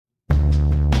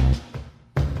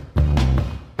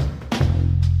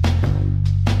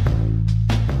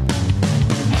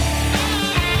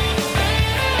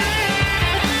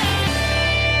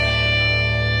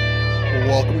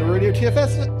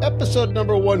TFS, episode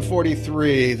number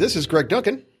 143. This is Greg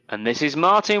Duncan. And this is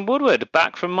Martin Woodward,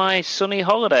 back from my sunny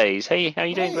holidays. Hey, how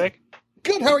you doing, Greg?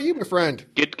 Good, how are you, my friend?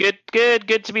 Good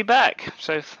to be back.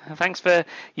 So thanks for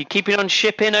you keeping on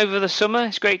shipping over the summer.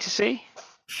 It's great to see.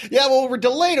 Yeah, well, we're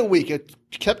delayed a week. I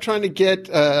kept trying to get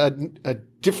a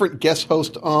different guest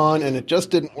host on, and it just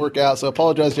didn't work out. So I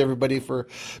apologize to everybody for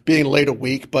being late a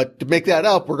week. But to make that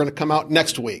up, we're going to come out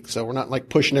next week. So we're not like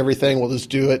pushing everything. We'll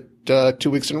just do it 2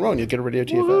 weeks in a row, and you'll get a Radio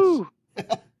TFS.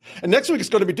 And next week it's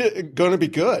going to be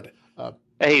good.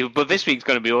 Hey, but this week's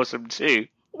going to be awesome too.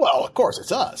 Well, of course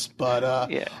it's us, but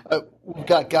we've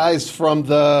got guys from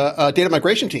the data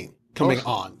migration team coming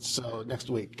on. So next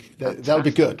week that would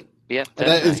be good. Yeah, and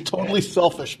that is totally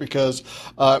selfish because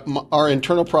our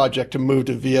internal project to move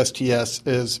to VSTS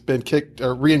has been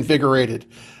reinvigorated.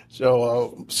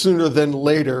 So sooner than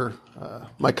later,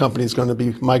 my company is going to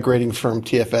be migrating from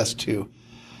TFS to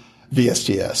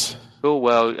VSTS. Cool.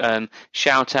 Well,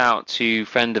 shout out to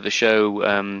friend of the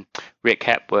show, Rick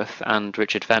Hepworth and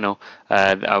Richard Fennell.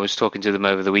 I was talking to them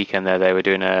over the weekend there. They were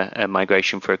doing a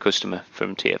migration for a customer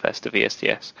from TFS to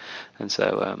VSTS. And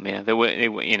so,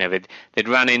 they'd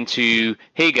ran into,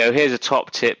 here you go, here's a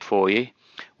top tip for you.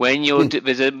 When you're,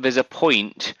 there's a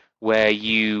point where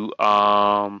you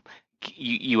are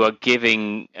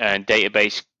giving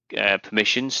database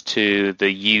permissions to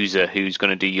the user who's going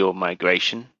to do your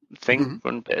migration thing,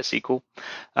 run bit of SQL.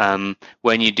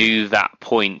 When you do that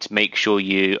point, make sure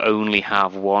you only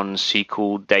have one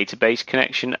SQL database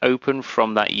connection open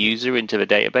from that user into the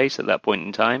database at that point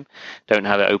in time. Don't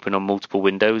have it open on multiple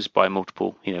windows by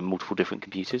multiple different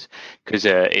computers, because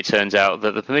it turns out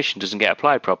that the permission doesn't get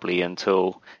applied properly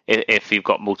until if you've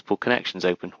got multiple connections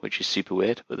open, which is super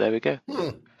weird. But there we go.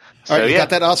 All right, you got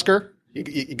that, Oscar?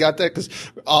 You got that? Because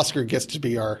Oscar gets to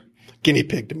be our guinea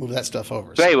pig to move that stuff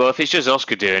over. Very well. If it's just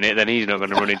Oscar doing it, then he's not going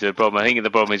to run into the problem. I think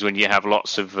the problem is when you have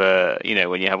lots of,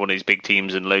 when you have one of these big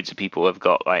teams and loads of people have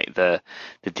got like the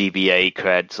DBA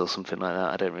creds or something like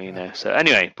that. I don't really know. So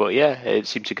anyway, but yeah, it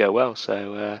seemed to go well.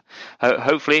 So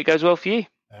hopefully it goes well for you.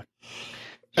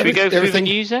 Should we go through the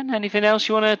news then? Anything else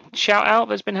you want to shout out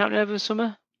that's been happening over the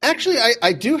summer? Actually,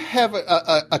 I do have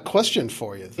a question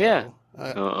for you, though. Yeah.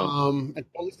 And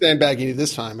totally sandbagging you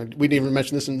this time. We didn't even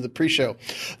mention this in the pre-show.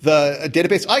 The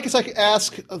database. I guess I could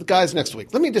ask the guys next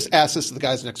week. Let me just ask this to the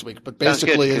guys next week. But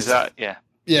basically,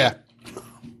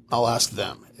 I'll ask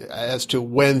them as to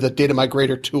when the data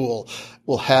migrator tool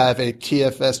will have a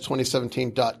TFS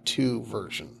 2017.2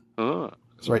 version.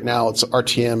 Because right now it's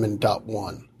RTM and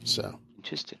 .1. So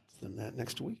interesting. Then that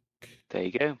next week. There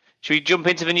you go. Should we jump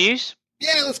into the news?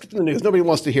 Yeah, let's get to the news. Nobody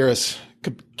wants to hear us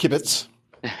kibitz.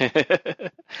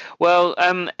 Well,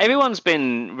 everyone's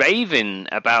been raving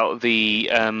about the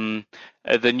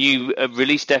new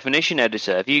release definition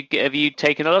editor. Have you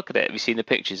taken a look at it? Have you seen the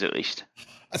pictures at least?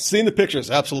 I've seen the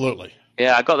pictures, absolutely.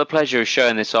 Yeah, I got the pleasure of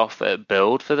showing this off at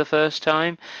Build for the first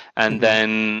time, and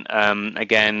then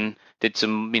again did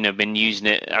some, been using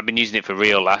it. I've been using it for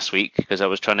real last week because I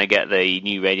was trying to get the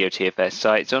new Radio TFS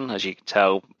sites on. As you can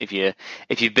tell, if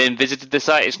you've been visited the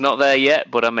site, it's not there yet,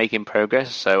 but I'm making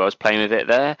progress. So I was playing with it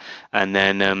there, and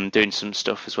then doing some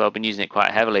stuff as well. Been using it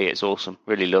quite heavily. It's awesome.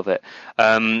 Really love it.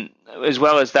 As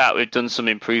well as that, we've done some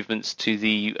improvements to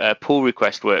the pull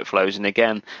request workflows, and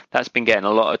again, that's been getting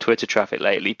a lot of Twitter traffic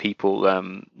lately. People,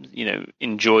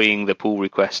 enjoying the pull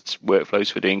requests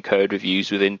workflows for doing code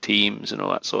reviews within Teams and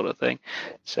all that sort of thing.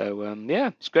 So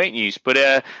it's great news.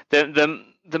 But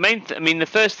the main, the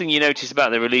first thing you notice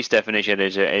about the release definition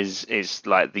editor is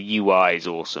like the UI is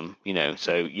awesome,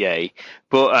 so yay.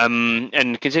 But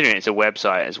and considering it's a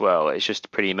website as well, it's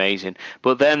just pretty amazing.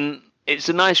 But then it's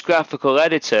a nice graphical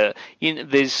editor.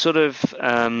 There's sort of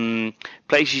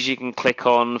places you can click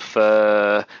on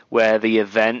for where the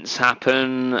events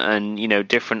happen, and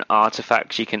different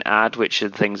artifacts you can add, which are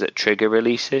the things that trigger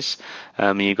releases.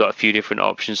 You've got a few different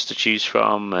options to choose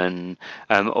from, and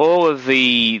all of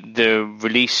the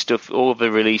release stuff, all of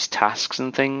the release tasks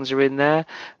and things are in there.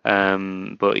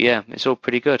 But yeah, it's all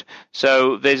pretty good.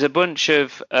 So there's a bunch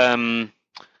of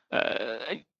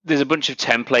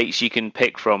templates you can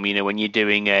pick from, when you're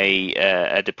doing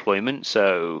a deployment.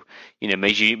 So,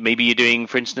 maybe you're doing,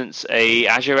 for instance, a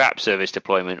Azure App Service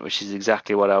deployment, which is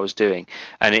exactly what I was doing.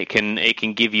 And it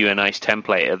can give you a nice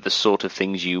template of the sort of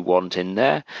things you want in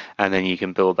there, and then you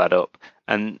can build that up.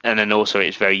 And then also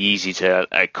it's very easy to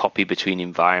copy between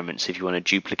environments if you want to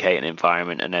duplicate an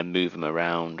environment and then move them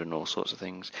around and all sorts of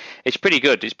things. It's pretty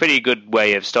good. It's a pretty good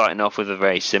way of starting off with a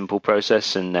very simple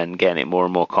process and then getting it more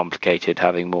and more complicated,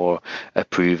 having more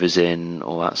approvers in,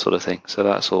 all that sort of thing. So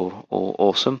that's all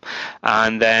awesome.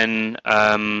 And then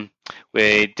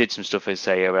we did some stuff, as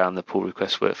say, around the pull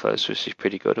request workflows, which is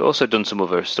pretty good. Also done some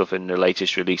other stuff in the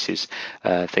latest releases,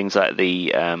 things like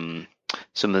the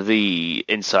some of the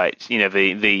insights,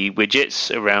 the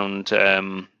widgets around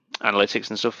analytics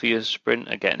and stuff for your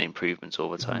sprint are getting improvements all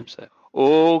the time. So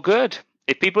all good.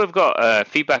 If people have got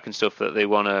feedback and stuff that they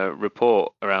want to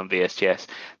report around VSTS,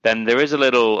 then there is a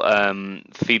little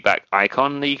feedback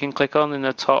icon that you can click on in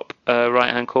the top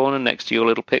right-hand corner next to your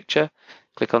little picture.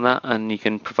 Click on that, and you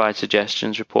can provide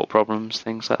suggestions, report problems,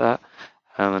 things like that.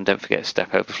 And don't forget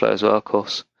Stack Overflow as well, of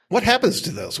course. What happens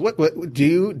to those? What do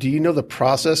you know the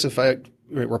process if I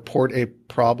report a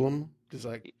problem?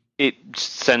 It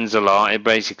sends alarm. It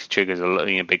basically triggers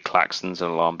big klaxons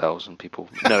and alarm bells, and people.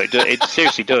 No, it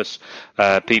seriously does.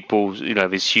 People,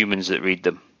 there's humans that read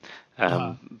them.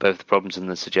 Both the problems and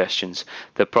the suggestions.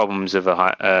 The problems of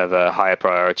a higher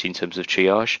priority in terms of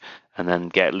triage, and then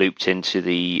get looped into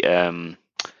the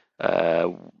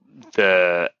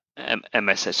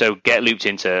MSS. So get looped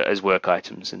into as work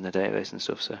items in the database and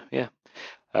stuff. So yeah,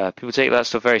 people take that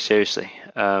stuff very seriously.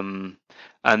 And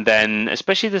then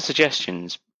especially the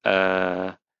suggestions.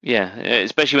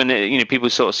 Especially when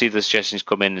people sort of see the suggestions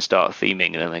come in and start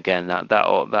theming, and then again that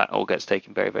all gets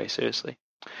taken very, very seriously.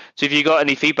 So if you got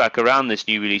any feedback around this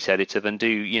new release editor, then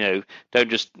don't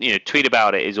just tweet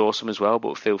about it is awesome as well,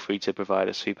 but feel free to provide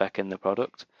us feedback in the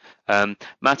product.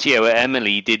 Matteo at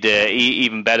Emily did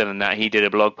even better than that. He did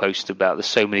a blog post about the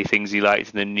so many things he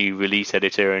liked in the new release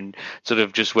editor, and sort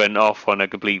of just went off on a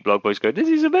complete blog post going, "This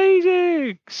is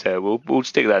amazing!" So we'll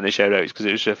stick that in the show notes because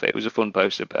it was a fun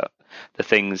post about the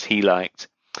things he liked.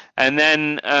 And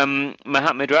then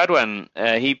Mohammed Radwan,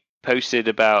 he posted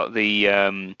about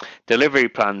the delivery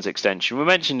plans extension. We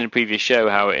mentioned in a previous show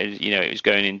how it was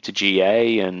going into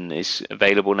GA and is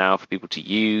available now for people to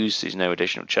use. There's no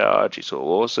additional charge. It's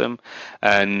all awesome.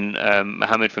 And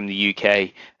Mohammed from the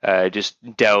UK just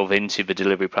delve into the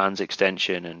delivery plans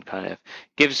extension and kind of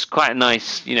gives quite a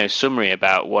nice summary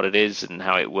about what it is and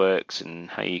how it works and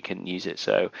how you can use it.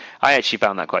 So I actually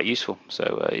found that quite useful.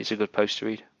 So it's a good post to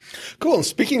read. Cool. And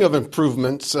speaking of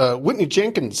improvements, Whitney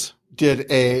Jenkins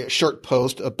did a short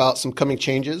post about some coming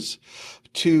changes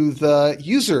to the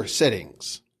user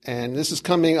settings. And this is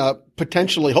coming up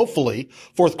potentially, hopefully,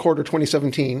 fourth quarter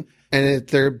 2017. And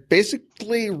they're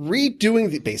basically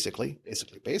redoing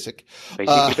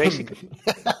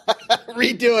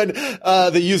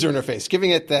redoing the user interface, giving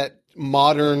it that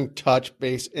modern touch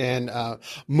base and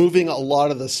moving a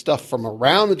lot of the stuff from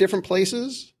around the different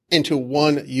places into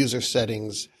one user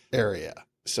settings area.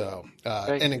 So,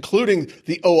 and including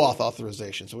the OAuth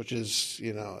authorizations, which is,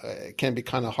 it can be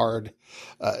kind of hard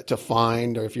to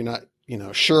find, or if you're not,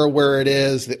 sure where it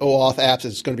is, the OAuth apps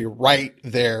is going to be right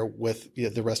there with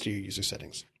the rest of your user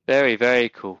settings. Very, very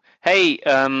cool. Hey,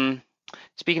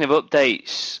 speaking of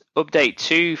updates, update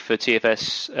 2 for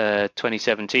TFS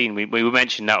 2017, we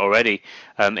mentioned that already.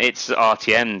 It's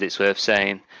RTN, it's worth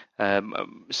saying.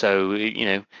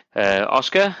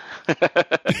 Oscar?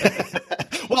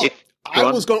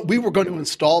 Well, we were going to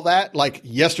install that like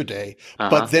yesterday,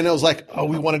 but then it was like, oh,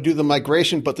 we want to do the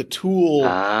migration, but the tool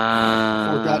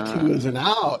 4.2 isn't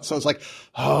out. So it's like,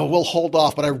 oh, we'll hold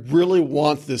off, but I really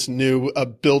want this new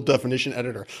build definition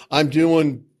editor. I'm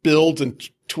doing builds and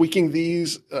tweaking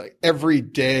these every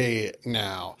day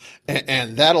now.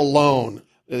 And that alone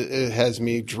it has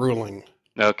me drooling.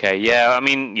 Okay, yeah, I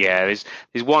mean, yeah, there's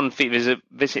one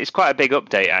it's quite a big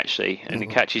update actually, and it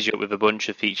catches you up with a bunch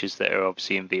of features that are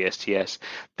obviously in VSTS,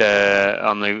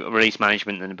 on the release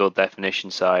management and the build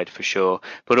definition side for sure,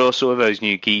 but also those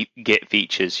new Git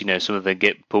features, some of the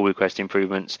Git pull request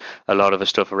improvements, a lot of the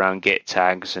stuff around Git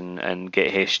tags and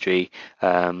Git history,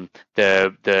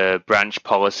 the branch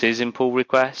policies in pull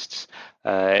requests.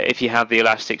 If you have the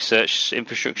Elasticsearch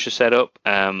infrastructure set up,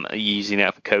 using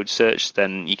it for code search,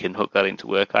 then you can hook that into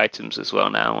work items as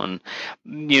well now. And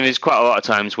there's quite a lot of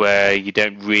times where you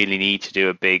don't really need to do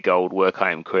a big old work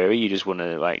item query. You just want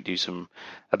to do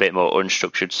a bit more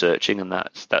unstructured searching, and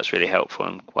that's really helpful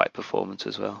and quite performant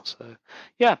as well. So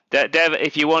yeah, Dev,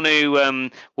 if you want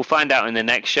to, we'll find out in the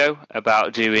next show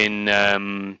about doing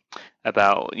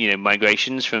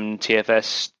migrations from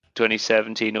TFS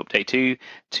 2017 update 2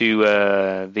 to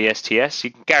VSTS.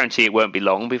 You can guarantee it won't be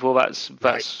long before that's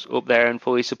up there and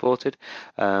fully supported.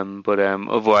 But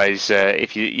otherwise,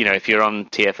 if you're on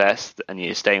TFS and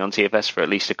you're staying on TFS for at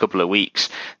least a couple of weeks,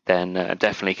 then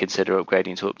definitely consider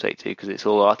upgrading to update 2 because it's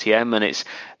all RTM and it's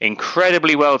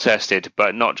incredibly well tested.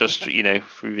 But not just through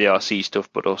VRC stuff,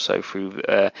 but also through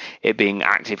it being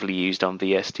actively used on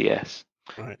VSTS.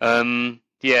 Right.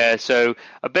 Yeah, so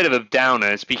a bit of a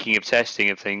downer, speaking of testing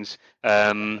of things.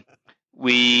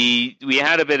 we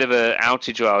had a bit of a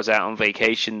outage while I was out on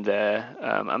vacation there.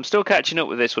 I'm still catching up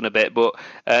with this one a bit, but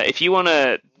if you want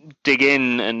to dig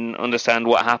in and understand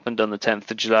what happened on the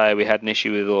 10th of July, we had an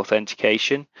issue with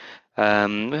authentication. We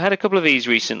had a couple of these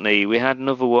recently. We had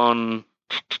another one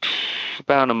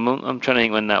about a month. I'm trying to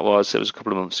think when that was. It was a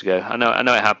couple of months ago. I know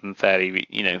it happened fairly.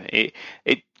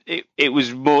 It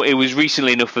was more. It was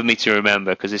recently enough for me to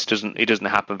remember, because it doesn't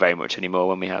happen very much anymore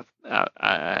when we have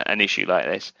an issue like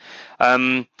this.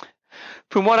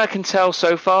 From what I can tell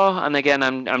so far, and again,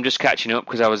 I'm just catching up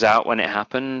because I was out when it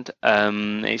happened.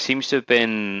 It seems to have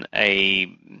been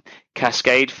a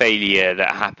cascade failure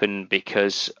that happened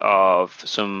because of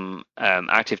some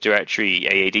Active Directory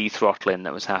AAD throttling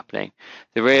that was happening.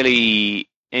 The really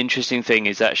interesting thing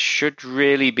is that should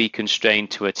really be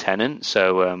constrained to a tenant,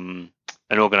 so an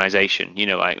organization,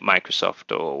 like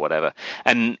Microsoft or whatever.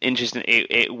 And interesting,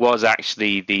 it was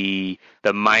actually the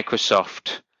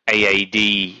Microsoft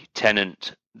AAD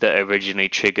tenant that originally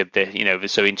triggered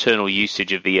so internal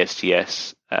usage of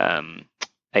VSTS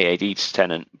AAD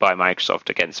tenant by Microsoft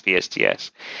against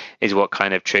VSTS is what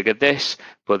kind of triggered this.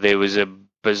 But there was a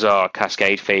bizarre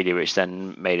cascade failure which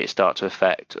then made it start to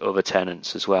affect other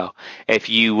tenants as well. If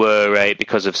you were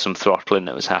because of some throttling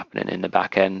that was happening in the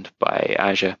back end by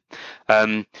Azure.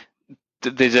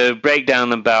 There's a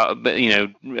breakdown about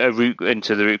a root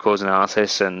into the root cause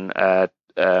analysis, and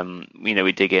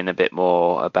we dig in a bit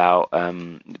more about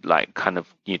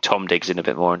Tom digs in a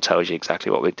bit more and tells you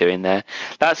exactly what we're doing there.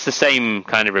 That's the same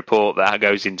kind of report that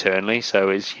goes internally. So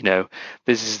this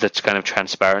is the kind of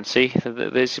transparency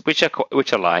which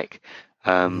I like.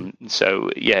 So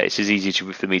yeah, it's as easy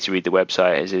for me to read the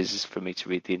website as it is for me to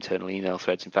read the internal email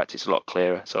threads. In fact, it's a lot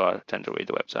clearer, so I tend to read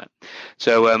the website.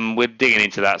 So we're digging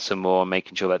into that some more,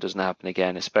 making sure that doesn't happen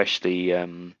again, especially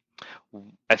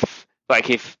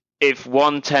if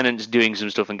one tenant's doing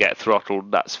some stuff and get throttled,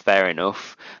 that's fair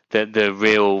enough. The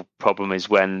real problem is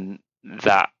when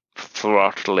that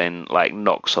throttling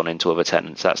knocks on into other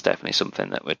tenants. That's definitely something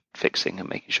that we're fixing and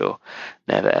making sure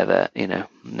never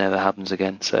happens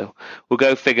again. So we'll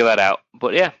go figure that out.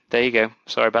 But yeah, there you go.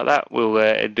 Sorry about that.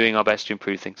 We're doing our best to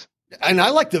improve things. And I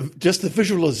like just the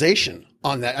visualization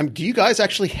on that. I mean, do you guys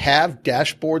actually have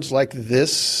dashboards like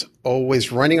this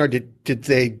always running, or did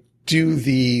they do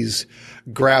these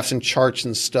graphs and charts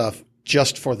and stuff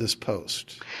just for this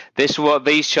post?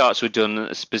 These charts were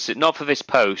done specific, not for this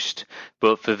post,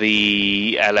 but for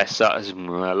the LS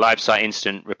live site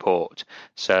incident report.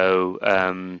 So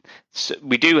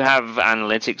we do have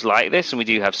analytics like this, and we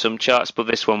do have some charts, but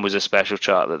this one was a special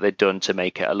chart that they'd done to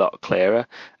make it a lot clearer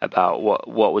about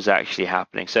what was actually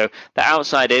happening. So the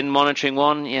outside in monitoring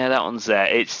one, yeah, that one's there.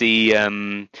 It's the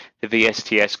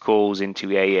VSTS calls into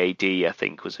AAD, I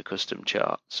think, was a custom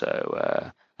chart.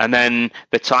 So and then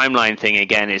the timeline thing,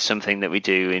 again, is something that we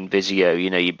do in Visio.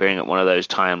 You bring up one of those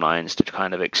timelines to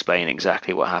kind of explain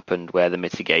exactly what happened, where the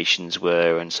mitigations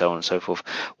were, and so on and so forth.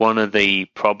 One of the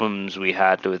problems we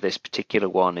had with this particular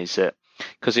one is that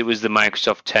because it was the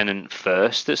Microsoft tenant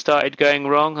first that started going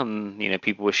wrong, and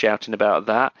people were shouting about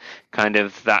that,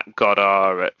 that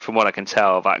got from what I can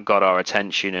tell, that got our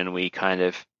attention, and we kind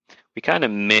of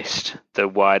missed the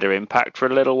wider impact for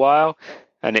a little while,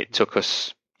 and it took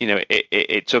us.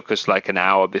 It took us like an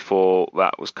hour before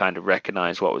that was kind of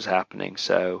recognized what was happening.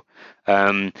 So,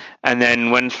 and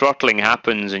then when throttling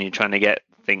happens and you're trying to get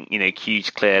queues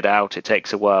cleared out, it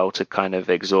takes a while to kind of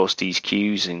exhaust these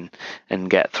queues and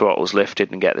get throttles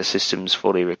lifted and get the systems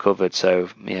fully recovered. So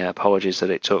yeah, apologies that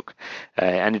it took.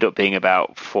 Ended up being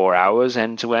about 4 hours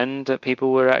end to end that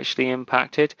people were actually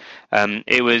impacted.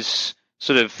 It was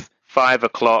sort of 5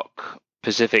 o'clock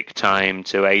Pacific time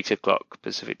to 8 o'clock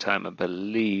Pacific time, I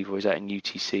believe. Or is that in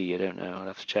UTC? I don't know. I'll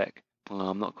have to check. Well,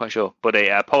 I'm not quite sure. But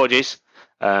apologies.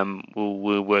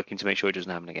 We're working to make sure it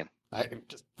doesn't happen again.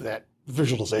 That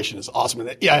visualization is awesome.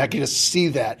 And I can just see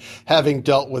that, having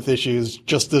dealt with issues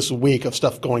just this week of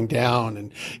stuff going down,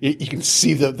 and you can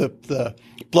see the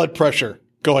blood pressure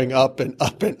going up and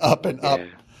up and up and up.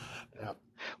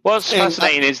 What's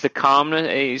fascinating is the calmness.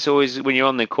 It's always, when you're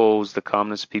on the calls, the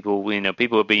calmness of people.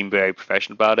 People are being very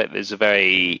professional about it. There's a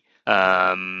very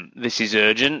this is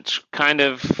urgent kind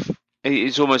of.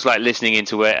 It's almost like listening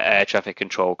into air traffic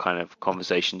control kind of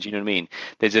conversations. You know what I mean?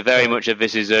 There's a very much of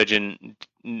this is urgent.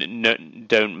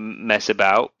 Don't mess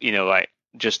about. Like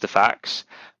just the facts.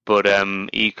 But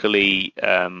equally,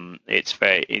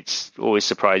 it's always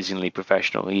surprisingly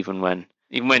professional, even when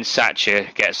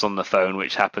Satcher gets on the phone,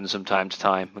 which happens from time to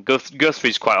time.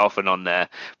 Guthrie's quite often on there,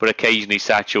 but occasionally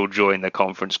Satcher will join the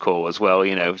conference call as well,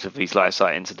 to these live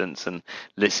site incidents and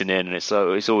listen in, and it's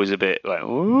always a bit like,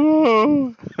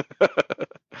 ooh.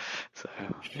 So,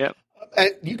 yeah.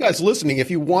 and you guys listening, if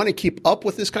you want to keep up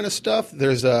with this kind of stuff,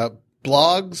 there's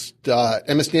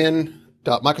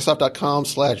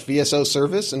blogs.msdn.microsoft.com/VSO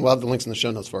service, and we'll have the links in the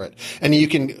show notes for it. And you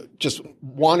can just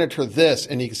monitor this,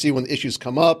 and you can see when the issues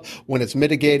come up, when it's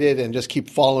mitigated, and just keep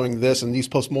following this. And these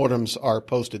postmortems are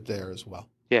posted there as well.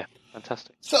 Yeah,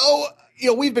 fantastic. So,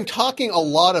 we've been talking a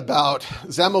lot about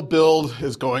XAML build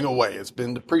is going away. It's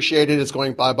been depreciated. It's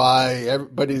going bye-bye.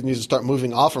 Everybody needs to start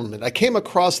moving off from it. I came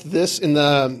across this in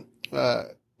the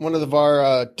one of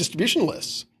our distribution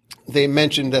lists. They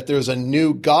mentioned that there's a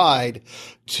new guide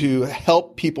to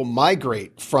help people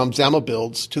migrate from XAML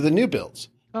builds to the new builds.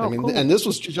 Cool. And this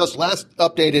was just last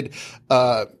updated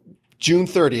June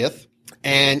 30th,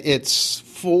 and it's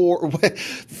for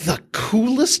the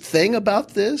coolest thing about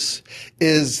this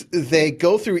is they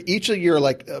go through each of your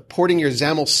porting your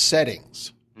XAML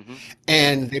settings,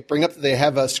 and they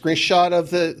have a screenshot of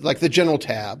the general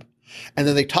tab, and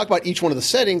then they talk about each one of the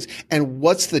settings and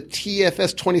what's the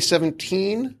TFS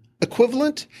 2017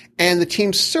 equivalent and the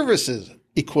team services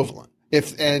equivalent.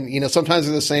 Sometimes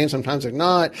they're the same, sometimes they're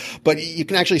not, but you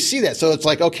can actually see that. So it's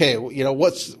like, okay,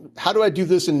 how do I do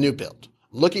this in new build?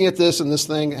 Looking at this and this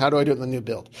thing, how do I do it in the new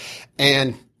build?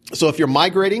 And so if you're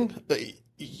migrating,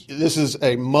 this is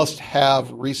a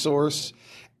must-have resource.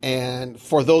 And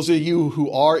for those of you who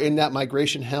are in that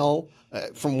migration hell,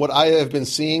 from what I have been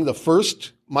seeing, the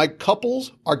first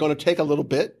couples are going to take a little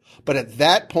bit. But at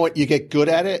that point, you get good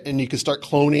at it and you can start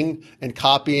cloning and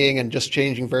copying and just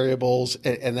changing variables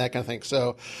and that kind of thing.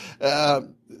 So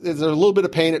there's a little bit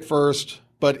of pain at first,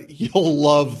 but you'll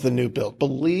love the new build.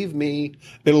 Believe me,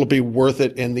 it'll be worth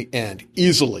it in the end.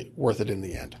 Easily worth it in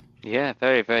the end. Yeah,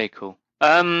 very, very cool.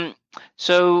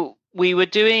 So we were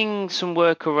doing some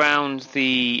work around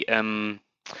the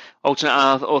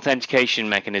alternate authentication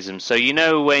mechanism. So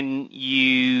when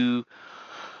you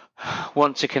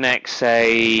want to connect,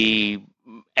 say,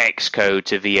 Xcode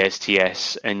to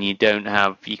VSTS, and you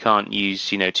can't use,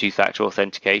 two-factor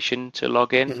authentication to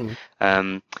log in.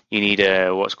 Mm-hmm. You need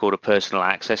what's called a personal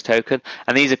access token,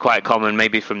 and these are quite common,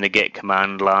 maybe from the Git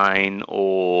command line,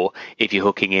 or if you're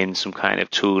hooking in some kind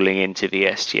of tooling into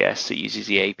VSTS that uses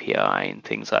the API and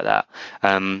things like that.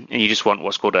 And you just want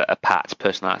what's called a PAT,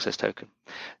 personal access token.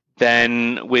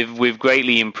 Then we've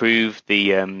greatly improved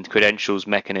the credentials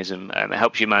mechanism. It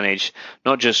helps you manage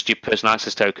not just your personal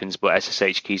access tokens, but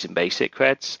SSH keys and basic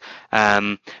creds.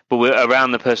 But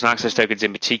around the personal access tokens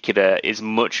in particular is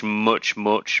much, much,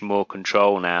 much more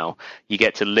control now. You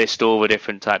get to list all the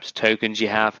different types of tokens you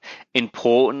have.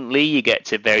 Importantly, you get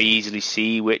to very easily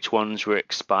see which ones were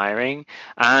expiring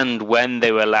and when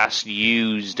they were last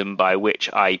used and by which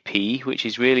IP, which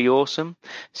is really awesome.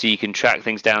 So you can track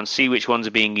things down, see which ones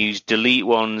are being used, delete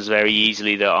ones very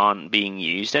easily that aren't being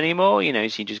used anymore, so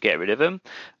you just get rid of them.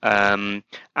 And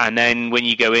then when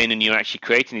you go in and you're actually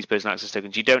creating these personal access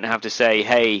tokens, you don't have to say,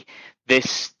 hey,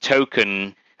 this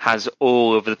token has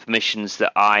all of the permissions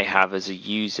that I have as a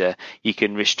user. You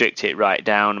can restrict it right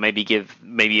down,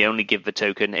 maybe only give the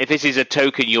token. If this is a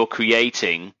token you're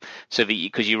creating, so that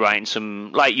because you're writing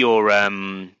some, like your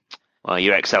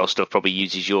Excel stuff probably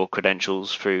uses your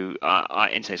credentials through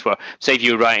Internet Explorer. Say if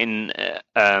you're writing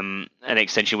an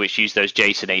extension which used those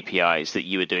JSON APIs that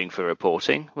you were doing for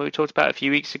reporting, what we talked about a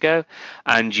few weeks ago,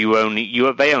 and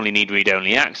they only need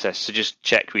read-only access, so just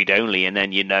check read-only, and then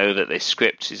that this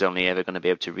script is only ever going to be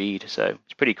able to read. So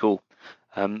it's pretty cool.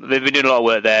 They've been doing a lot of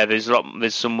work there.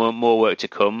 There's some more work to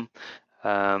come.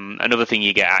 Another thing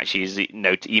you get actually is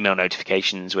email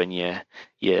notifications when your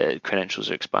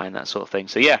credentials are expiring, that sort of thing.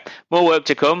 So yeah, more work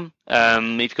to come.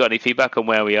 If you've got any feedback on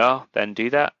where we are, then do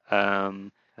that.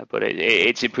 But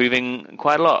it's improving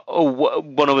quite a lot.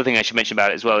 One other thing I should mention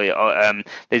about it as well.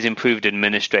 There's improved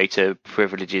administrator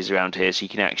privileges around here, so you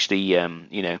can actually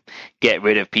get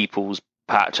rid of people's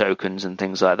PAT tokens and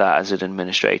things like that as an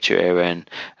administrator, and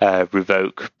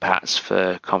revoke PATs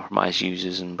for compromised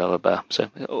users and blah, blah, blah. So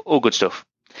all good stuff.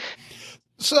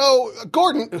 So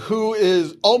Gordon, who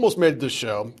is almost made the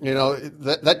show,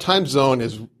 that time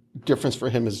zone difference for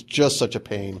him is just such a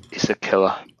pain. It's a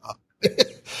killer.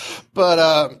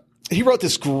 But he wrote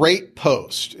this great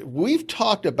post. We've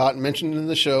talked about and mentioned in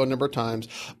the show a number of times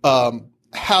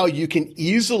how you can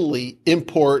easily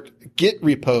import Git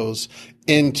repos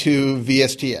into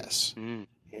VSTS.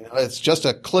 It's just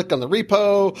a click on the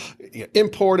repo,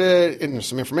 import it, and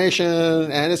some information,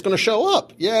 and it's going to show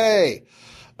up. Yay!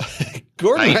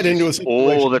 Gordon ran into a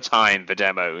situation all the time for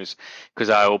demos, because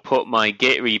I will put my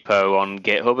Git repo on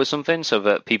GitHub or something so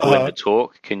that people in the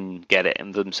talk can get it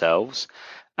in themselves,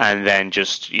 and then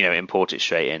just import it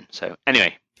straight in. So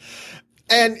anyway,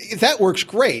 and that works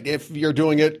great if you're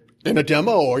doing it in a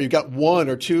demo or you've got one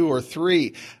or two or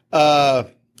three.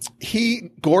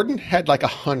 Gordon had like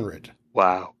 100.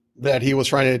 Wow. That he was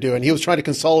trying to do. And he was trying to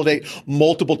consolidate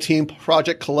multiple team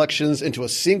project collections into a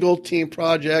single team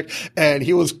project. And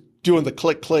he was doing the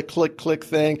click, click, click, click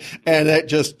thing. And it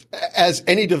just, as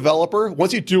any developer,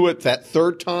 once you do it that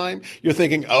third time, you're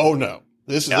thinking, oh no,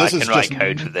 this is I can write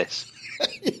code for this.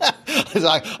 Yeah. It's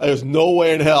like, there's no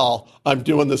way in hell I'm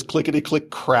doing this clickety click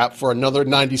crap for another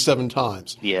 97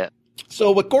 times. Yeah.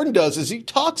 So what Gordon does is he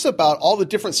talks about all the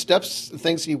different steps and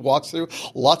things he walks through,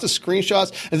 lots of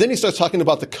screenshots, and then he starts talking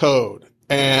about the code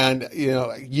and,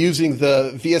 using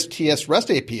the VSTS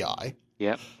REST API.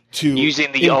 Yeah. To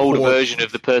using the old version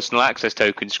of the personal access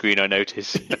token screen, I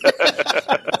notice.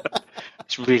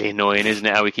 It's really annoying, isn't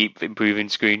it, how we keep improving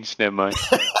screens? Never mind.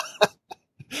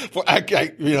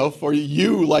 For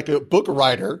you, like a book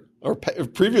writer or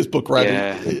previous book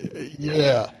writer.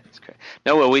 Yeah.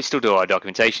 No, well, we still do our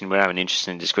documentation. We're having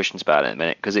interesting discussions about it in a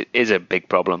minute because it is a big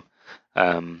problem.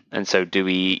 And so do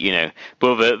we, but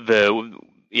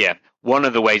one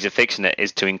of the ways of fixing it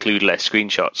is to include less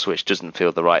screenshots, which doesn't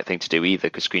feel the right thing to do either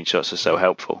because screenshots are so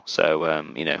helpful. So,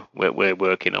 we're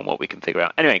working on what we can figure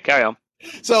out. Anyway, carry on.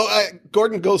 So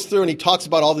Gordon goes through and he talks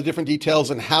about all the different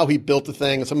details and how he built the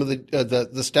thing and some of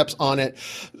the steps on it.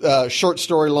 Short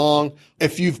story long.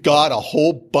 If you've got a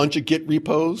whole bunch of Git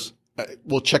repos,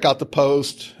 we'll check out the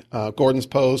post, Gordon's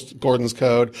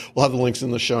code. We'll have the links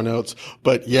in the show notes.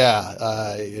 But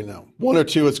one or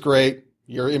two, it's great.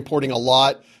 You're importing a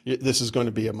lot. This is going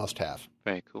to be a must-have.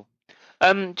 Very cool.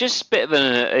 Just a bit of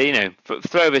a,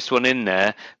 throw this one in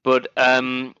there. But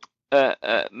Mayank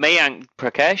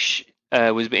Prakash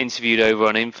was interviewed over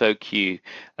on InfoQ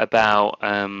about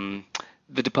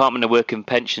the Department of Work and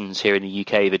Pensions here in the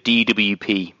UK, the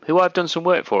DWP, who I've done some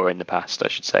work for in the past, I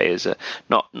should say, as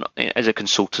not as a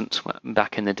consultant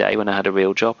back in the day when I had a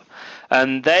real job.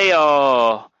 And they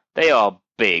are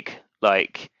big,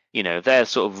 they're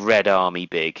sort of Red Army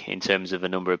big in terms of the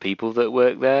number of people that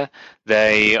work there.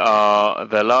 They are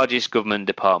the largest government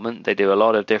department. They do a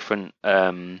lot of different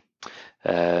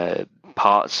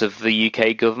parts of the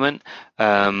UK government.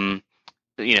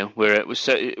 We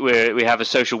have a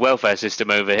social welfare system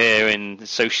over here in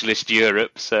socialist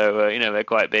Europe, so they're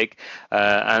quite big,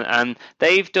 and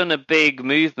they've done a big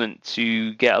movement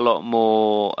to get a lot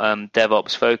more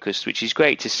DevOps focused, which is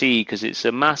great to see because it's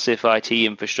a massive IT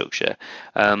infrastructure.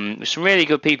 There's some really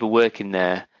good people working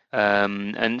there.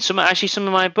 And some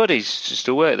of my buddies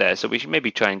still work there, so we should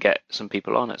maybe try and get some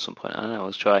people on at some point. I don't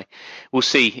know. We'll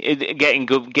see.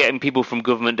 Getting people from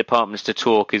government departments to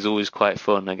talk is always quite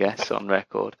fun, I guess, on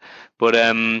record. But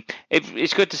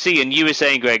it's good to see. And you were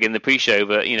saying, Greg, in the pre-show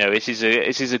that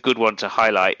this is a good one to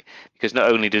highlight because not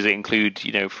only does it include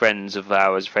friends of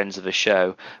ours, friends of the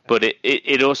show, but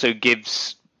it also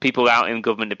gives people out in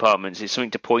government departments. It's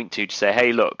something to point to say,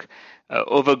 hey, look.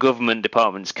 Other government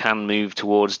departments can move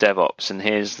towards DevOps, and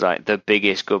here's the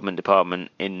biggest government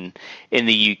department in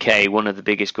the UK. One of the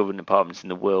biggest government departments in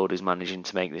the world is managing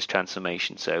to make this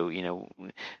transformation. So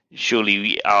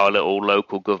surely our little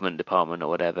local government department or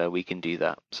whatever, we can do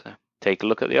that. So take a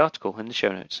look at the article in the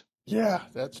show notes. Yeah,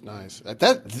 that's nice.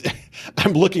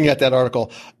 I'm looking at that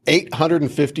article.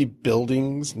 850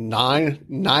 buildings,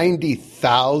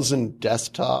 90,000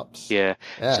 desktops. Yeah.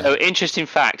 So interesting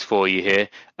fact for you here.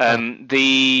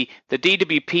 The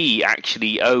DWP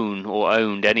actually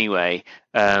owned anyway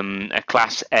a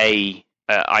Class A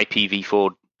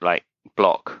IPv4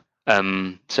 block.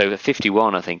 So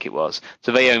 51, I think it was.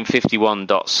 So they own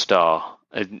 51.star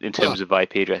in terms of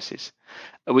IP addresses,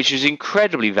 which is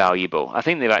incredibly valuable. I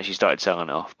think they've actually started selling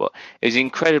it off, but it was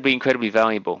incredibly, incredibly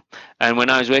valuable. And when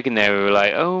I was working there, we were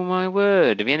like, oh my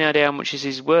word, have you any idea how much this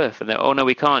is worth? And they're, oh no,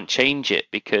 we can't change it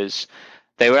because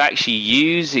they were actually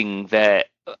using their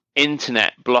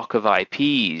internet block of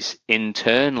IPs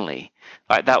internally.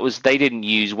 They didn't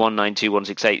use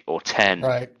 192.168 or 10.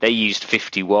 Right. They used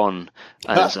 51.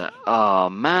 And I was like, oh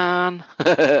man.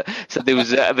 So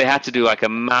they had to do a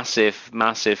massive,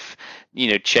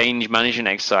 change management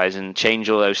exercise and change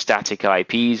all those static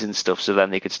IPs and stuff so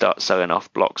then they could start selling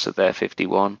off blocks of their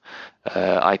 51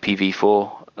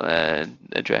 IPv4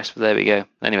 address. But there we go.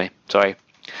 Anyway, sorry.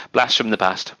 Blast from the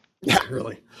past. Yeah,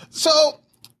 really. So,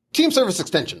 Team Service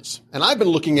Extensions, and I've been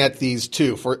looking at these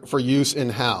too for use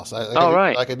in-house.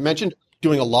 Like I mentioned,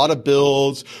 doing a lot of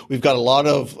builds. We've got a lot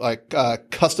of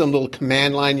custom little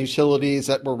command line utilities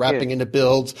that we're wrapping into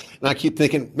builds. And I keep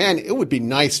thinking, man, it would be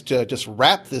nice to just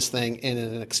wrap this thing in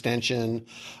an extension.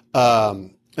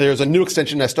 There's a new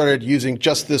extension I started using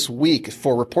just this week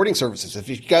for reporting services. If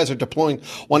you guys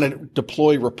want to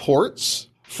deploy reports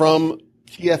from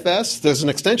TFS, there's an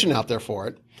extension out there for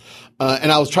it.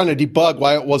 and I was trying to debug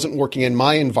why it wasn't working in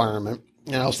my environment.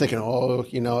 And I was thinking,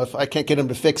 if I can't get them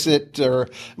to fix it, or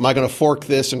am I going to fork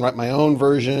this and write my own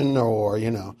version,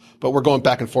 but we're going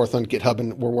back and forth on GitHub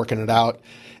and we're working it out.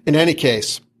 In any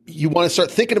case, you want to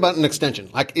start thinking about an extension.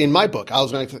 Like in my book, I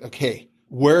was going to, okay,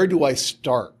 where do I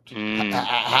start?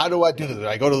 How do I do this?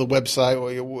 I go to the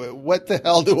website. What the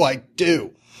hell do I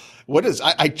do?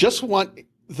 I just want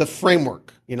the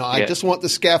framework. I just want the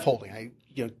scaffolding.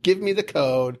 Give me the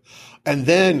code, and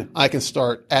then I can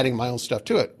start adding my own stuff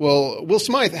to it. Well, Will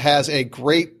Smythe has a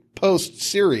great post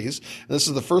series, and this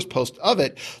is the first post of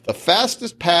it, the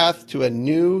fastest path to a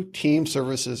new team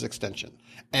services extension.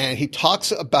 And he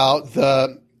talks about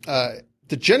the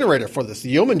generator for this, the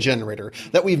Yeoman generator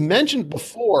that we've mentioned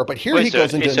before, but here he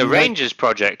goes into it's a Rangers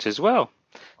project as well.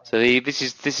 So this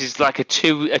is like a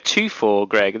two for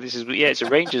Greg. It's a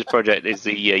Rangers project. Is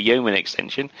the Yeoman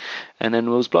extension, and then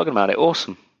Will's blogging about it.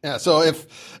 Awesome. Yeah. So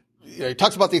if he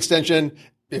talks about the extension,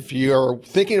 if you're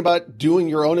thinking about doing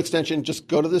your own extension, just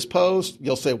go to this post.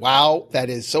 You'll say, "Wow, that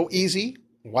is so easy.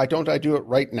 Why don't I do it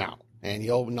right now?" And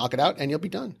you'll knock it out, and you'll be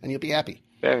done, and you'll be happy.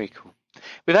 Very cool.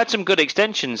 We've had some good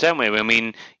extensions, haven't we? I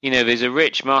mean, there's a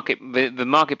rich market. The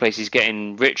marketplace is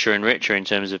getting richer and richer in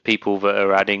terms of people that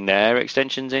are adding their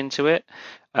extensions into it.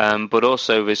 But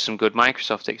also there's some good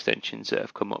Microsoft extensions that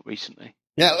have come up recently.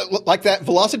 Yeah, like that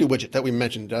Velocity widget that we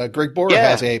mentioned. Greg Borer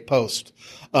has a post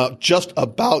just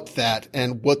about that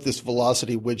and what this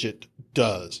Velocity widget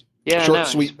does. Yeah, short,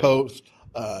 sweet post.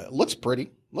 Looks pretty.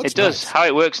 It does. Nice. How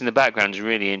it works in the background is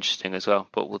really interesting as well,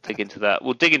 but we'll dig into that.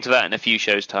 We'll dig into that in a few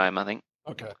shows' time, I think.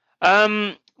 Okay.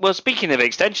 Well, speaking of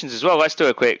extensions as well, let's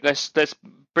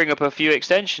bring up a few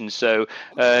extensions. So,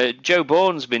 Joe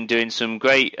Bourne's been doing some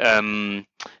great,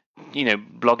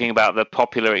 blogging about the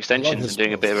popular extensions and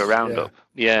doing a bit of a roundup.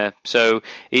 Yeah. So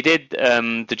he did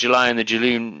the July and the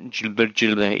June,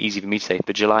 easy for me to say,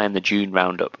 the July and the June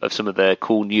roundup of some of the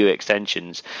cool new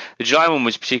extensions. The July one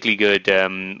was particularly good,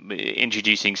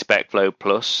 introducing SpecFlow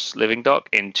Plus Living Doc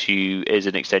as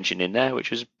an extension in there,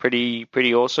 which was pretty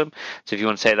awesome. So if you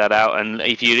want to take that out, and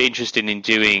if you're interested in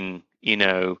doing,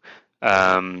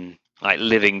 like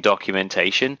living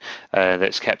documentation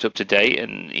that's kept up to date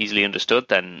and easily understood,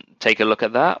 then take a look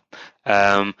at that.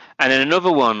 And then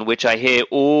another one which I hear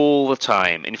all the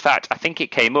time, in fact, I think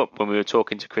it came up when we were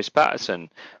talking to Chris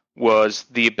Patterson, was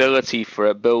the ability for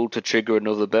a build to trigger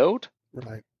another build.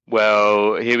 Right.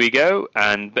 Well, here we go.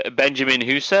 And Benjamin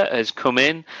Husa has come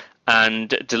in and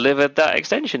delivered that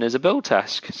extension as a build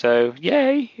task. So,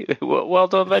 yay. Well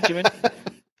done, Benjamin.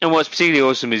 And what's particularly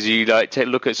awesome is you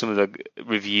look at some of the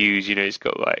reviews. It's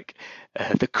got like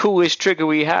the coolest trigger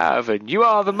we have, and you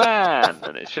are the man.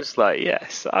 And it's just like,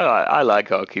 yes, I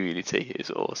like our community.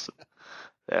 It's awesome.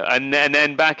 And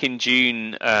then back in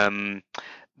June,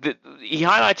 he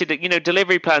highlighted that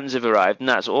delivery plans have arrived, and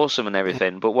that's awesome and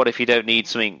everything. But what if you don't need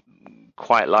something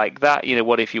quite like that?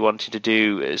 What if you wanted to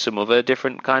do some other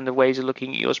different kind of ways of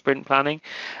looking at your sprint planning?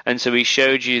 And so he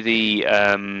showed you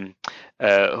the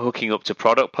hooking up to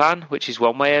product plan, which is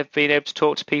one way of being able to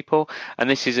talk to people. And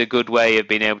this is a good way of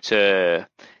being able to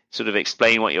sort of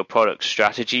explain what your product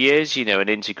strategy is, and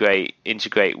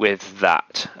integrate with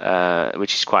that,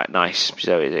 which is quite nice.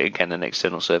 So again, an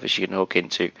external service you can hook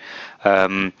into,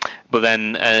 but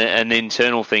then an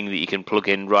internal thing that you can plug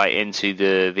in right into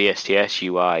the VSTS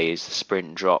UI is the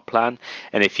sprint drop plan.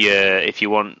 And if you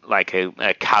want like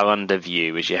a calendar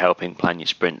view as you're helping plan your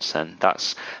sprints, then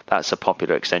that's a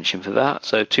popular extension for that.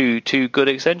 So two good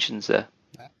extensions there.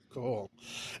 Cool.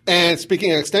 And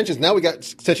speaking of extensions, now we got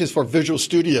extensions for Visual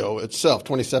Studio itself,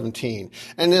 2017.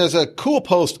 And there's a cool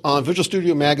post on Visual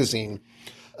Studio Magazine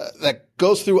that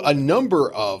goes through a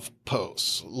number of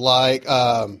posts, like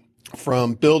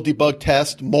from Build, Debug,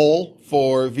 Test, Mole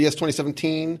for VS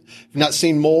 2017. If you've not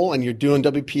seen Mole and you're doing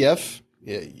WPF,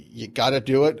 you got to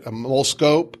do it. A Mole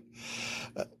Scope.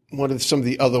 What are some of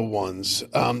the other ones?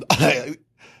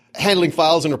 Handling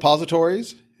files in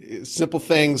repositories. Simple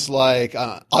things like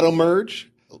auto merge,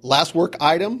 last work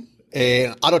item,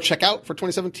 an auto checkout for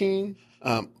 2017,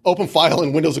 open file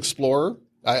in Windows Explorer.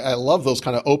 I love those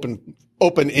kind of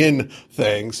open in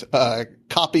things.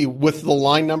 Copy with the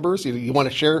line numbers. You want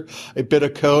to share a bit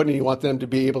of code and you want them to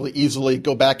be able to easily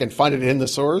go back and find it in the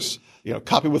source.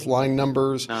 Copy with line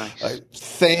numbers. Nice.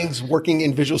 Things working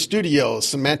in Visual Studio,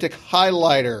 semantic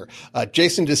highlighter,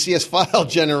 JSON to CS file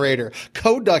generator,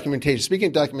 code documentation. Speaking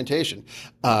of documentation,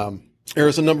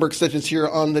 there's a number of extensions here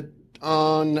on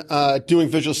doing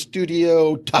Visual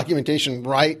Studio documentation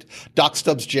right.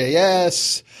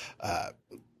 DocStubs.js.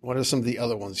 What are some of the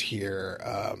other ones here?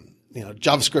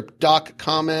 JavaScript doc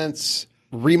comments,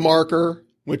 Remarker.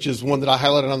 which is one that I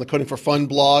highlighted on the Coding for Fun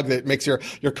blog that makes your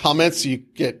comments, you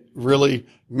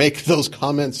make those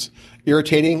comments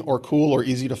irritating or cool or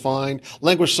easy to find.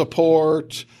 Language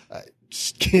support,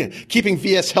 keeping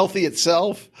VS healthy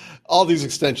itself. All these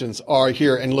extensions are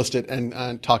here and listed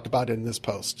and talked about in this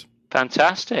post.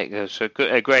 Fantastic. That's a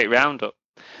great roundup.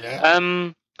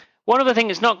 Yeah. One other thing,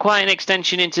 it's not quite an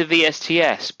extension into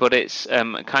VSTS, but it's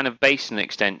kind of based on an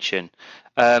extension.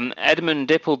 Edmund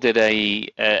Dipple did a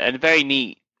very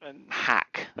neat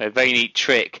hack, a very neat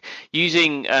trick,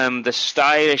 using the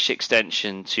stylish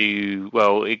extension to,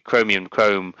 Chromium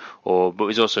Chrome, but it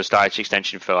was also a stylish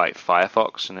extension for like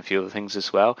Firefox and a few other things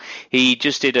as well. He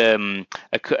just did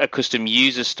a custom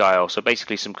user style, so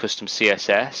basically some custom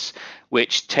CSS,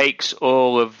 which takes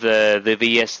all of the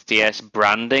VSTS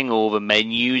branding, all the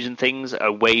menus and things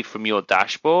away from your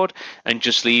dashboard and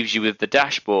just leaves you with the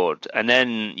dashboard. And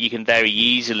then you can very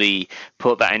easily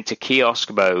put that into kiosk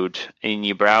mode in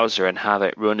your browser and have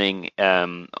it running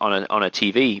on a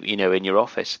TV, in your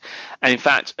office. And in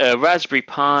fact, Raspberry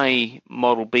Pi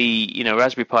Model B,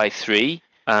 Raspberry Pi 3,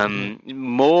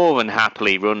 more than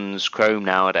happily runs Chrome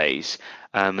nowadays.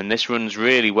 And this runs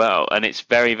really well, and it's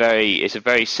it's a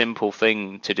very simple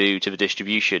thing to do to the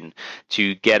distribution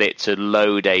to get it to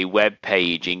load a web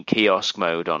page in kiosk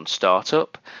mode on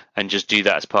startup, and just do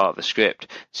that as part of the script.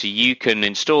 So you can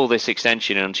install this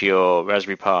extension onto your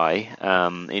Raspberry Pi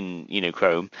in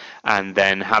Chrome, and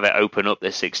then have it open up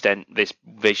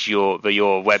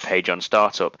your web page on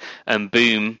startup, and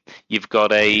boom, you've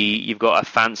got a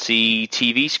fancy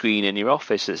TV screen in your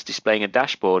office that's displaying a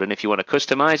dashboard. And if you want to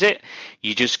customize it,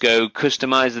 you just go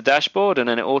customize the dashboard, and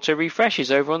then it auto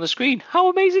refreshes over on the screen. How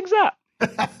amazing is that?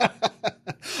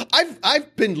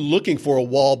 I've been looking for a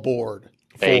wall board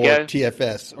for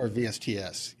TFS or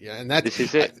VSTS. Yeah, and this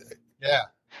is it. Yeah.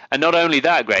 And not only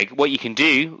that, Greg, what you can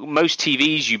do, most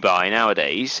TVs you buy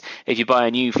nowadays, if you buy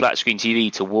a new flat screen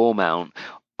TV to wall mount,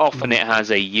 often it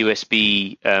has a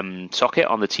USB socket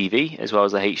on the TV as well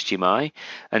as the HDMI.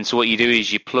 And so what you do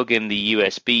is you plug in the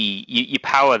USB, you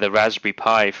power the Raspberry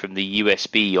Pi from the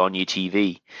USB on your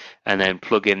TV, and then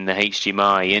plug in the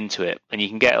HDMI into it. And you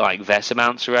can get like VESA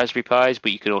mounts for Raspberry Pis,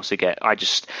 but you can also get, I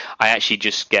actually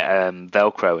just get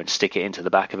Velcro and stick it into the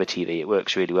back of a TV. It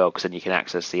works really well because then you can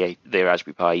access the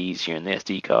Raspberry Pi easier in the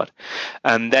SD card.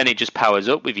 And then it just powers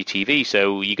up with your TV.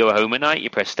 So you go home at night, you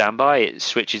press standby, it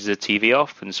switches the TV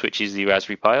off and switches the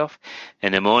Raspberry Pi off.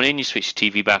 In the morning, you switch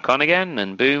the TV back on again,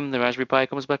 and boom, the Raspberry Pi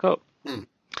comes back up.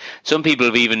 Some people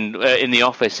have even, in the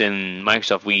office in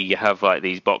Microsoft, we have like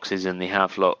these boxes and they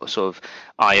have sort of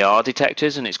IR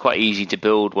detectors, and it's quite easy to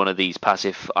build one of these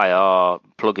passive IR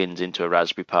plugins into a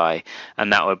Raspberry Pi,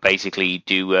 and that would basically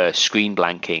do screen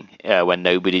blanking when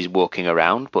nobody's walking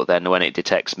around, but then when it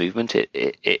detects movement,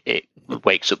 it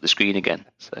wakes up the screen agage.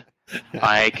 So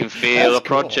I can feel a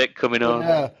project coming on.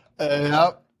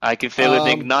 Yeah. I can feel an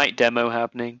Ignite demo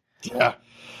happening. Yeah.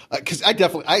 Because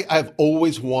I've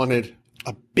always wanted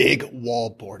a big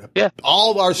wall board.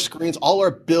 All our screens, all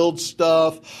our build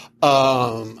stuff,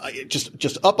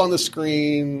 just up on the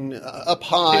screen, up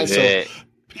high, so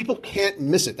people can't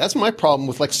miss it. That's my problem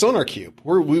with like SonarQube.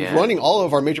 We're running all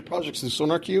of our major projects through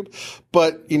SonarQube,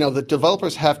 but the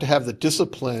developers have to have the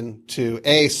discipline to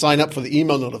A, sign up for the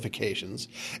email notifications,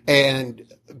 and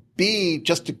B,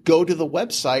 just to go to the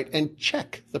website and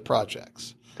check the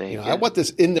projects. I want this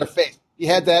in their face. You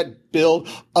had that build,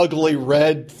 ugly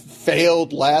red,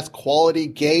 failed last quality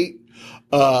gate,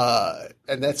 and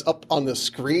that's up on the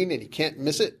screen and you can't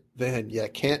miss it, then you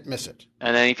can't miss it.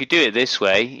 And then if you do it this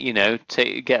way,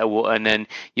 and then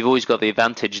you've always got the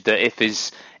advantage that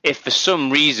if for some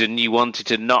reason you wanted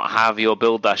to not have your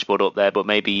build dashboard up there, but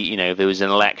maybe, there was an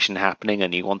election happening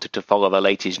and you wanted to follow the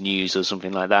latest news or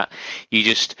something like that, you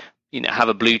just have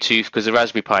a Bluetooth, because the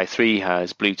Raspberry Pi 3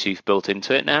 has Bluetooth built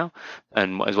into it now,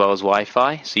 and as well as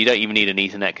Wi-Fi. So you don't even need an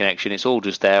Ethernet connection. It's all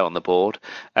just there on the board.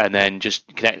 And then just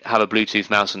have a Bluetooth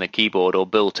mouse and a keyboard, or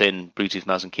built-in Bluetooth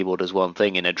mouse and keyboard as one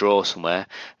thing in a drawer somewhere.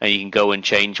 And you can go and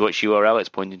change which URL it's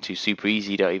pointing to. Super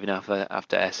easy. You don't even have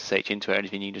to SSH into it or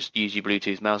anything. You just use your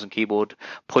Bluetooth mouse and keyboard,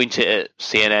 point it at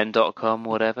CNN.com,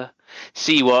 whatever.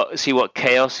 See what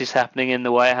chaos is happening in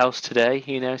the White House today.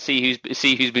 See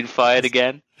who's been fired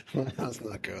again. Let's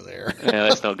not go there. Yeah,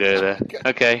 let's not go there.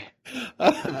 Okay.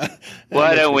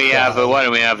 Why don't we have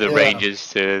the Rangers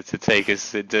to take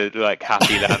us into like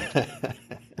happy land?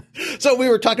 So we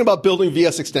were talking about building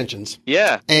VS extensions.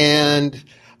 Yeah. And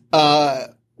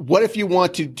what if you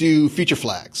want to do feature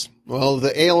flags? Well,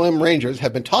 the ALM Rangers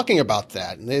have been talking about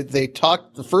that, and they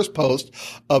talked the first post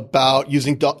about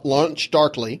using Launch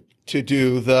Darkly to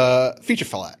do the feature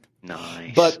flag.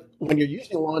 Nice. But when you're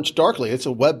using LaunchDarkly, it's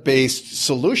a web-based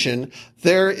solution.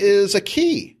 There is a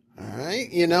key. All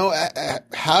right.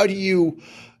 How do you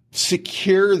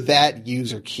secure that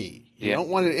user key? You don't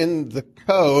want it in the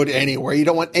code anywhere. You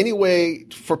don't want any way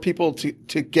for people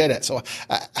to get it. So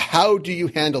how do you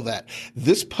handle that?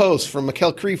 This post from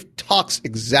Mikhail Krief talks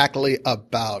exactly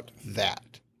about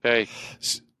that. Okay.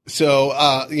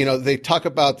 So, they talk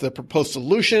about the proposed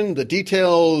solution, the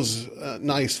details,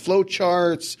 nice flow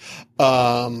charts,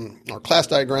 or class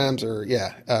diagrams or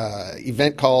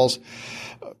event calls.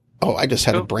 Oh, I just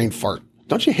had a brain fart.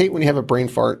 Don't you hate when you have a brain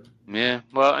fart? Yeah.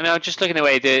 Well, no, just looking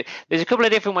away, there's a couple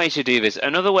of different ways to do this.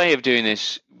 Another way of doing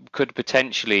this could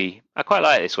potentially, I quite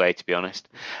like this way, to be honest.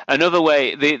 Another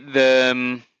way,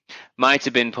 the might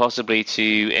have been possibly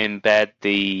to embed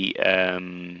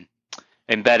it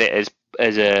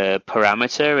as a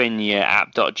parameter in your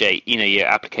app.j, your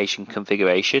application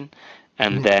configuration,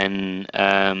 and then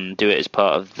do it as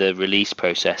part of the release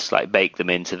process, like bake them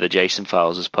into the JSON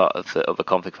files as part of the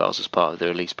config files as part of the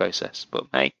release process. But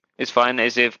hey, it's fine.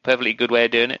 It's a perfectly good way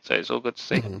of doing it, so it's all good to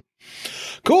see. Mm-hmm.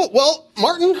 Cool. Well,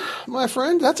 Martin, my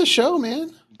friend, that's a show, man.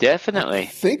 Definitely. I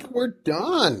think we're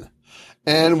done.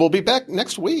 And we'll be back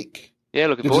next week. Yeah,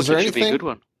 looking forward to it. Should be a good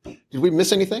one. Did we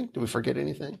miss anything? Did we forget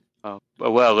anything? Oh,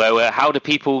 well, how do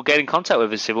people get in contact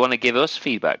with us if they want to give us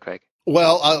feedback, Craig?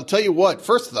 Well, I'll tell you what.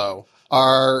 First, though,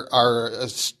 our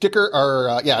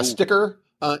sticker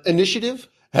initiative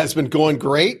has been going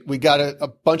great. We got a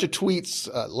bunch of tweets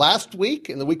last week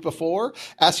and the week before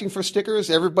asking for stickers.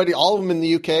 Everybody, all of them in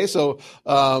the UK. So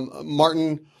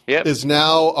Martin is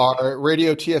now our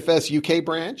Radio TFS UK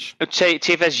branch.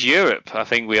 TFS Europe, I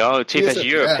think we are. TFS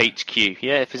Europe HQ.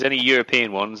 Yeah, if there's any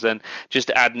European ones, then just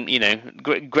add,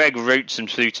 Greg wrote some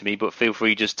through to me, but feel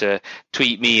free just to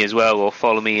tweet me as well or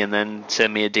follow me and then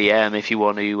send me a DM if you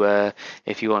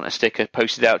want a sticker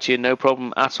posted out to you. No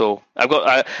problem at all.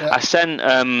 I sent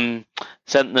them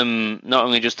not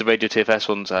only just the Radio TFS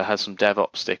ones, I had some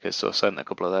DevOps stickers, so I sent a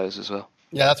couple of those as well.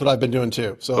 Yeah, that's what I've been doing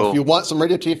too. So If you want some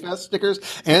Radio TFS stickers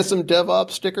and some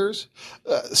DevOps stickers,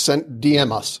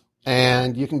 DM us.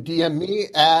 And you can DM me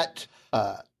at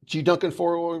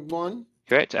GDuncan401.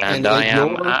 Correct. And I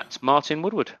am at Martin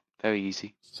Woodward. Very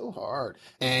easy. So hard.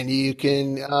 And you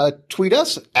can tweet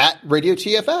us at Radio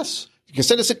TFS. You can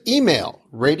send us an email,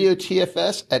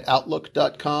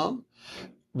 radiotfs@outlook.com.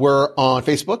 We're on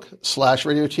Facebook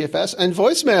 /Radio TFS and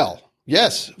voicemail.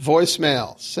 Yes,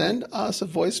 voicemail. Send us a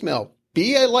voicemail.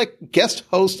 Be a guest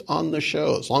host on the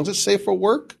show. As long as it's safe for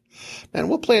work, and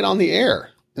we'll play it on the air.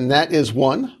 And that is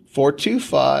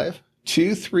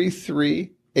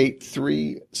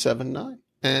 1-425-233-8379.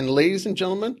 And ladies and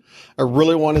gentlemen, I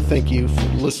really want to thank you for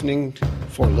listening to Radio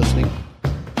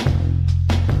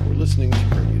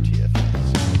TFS.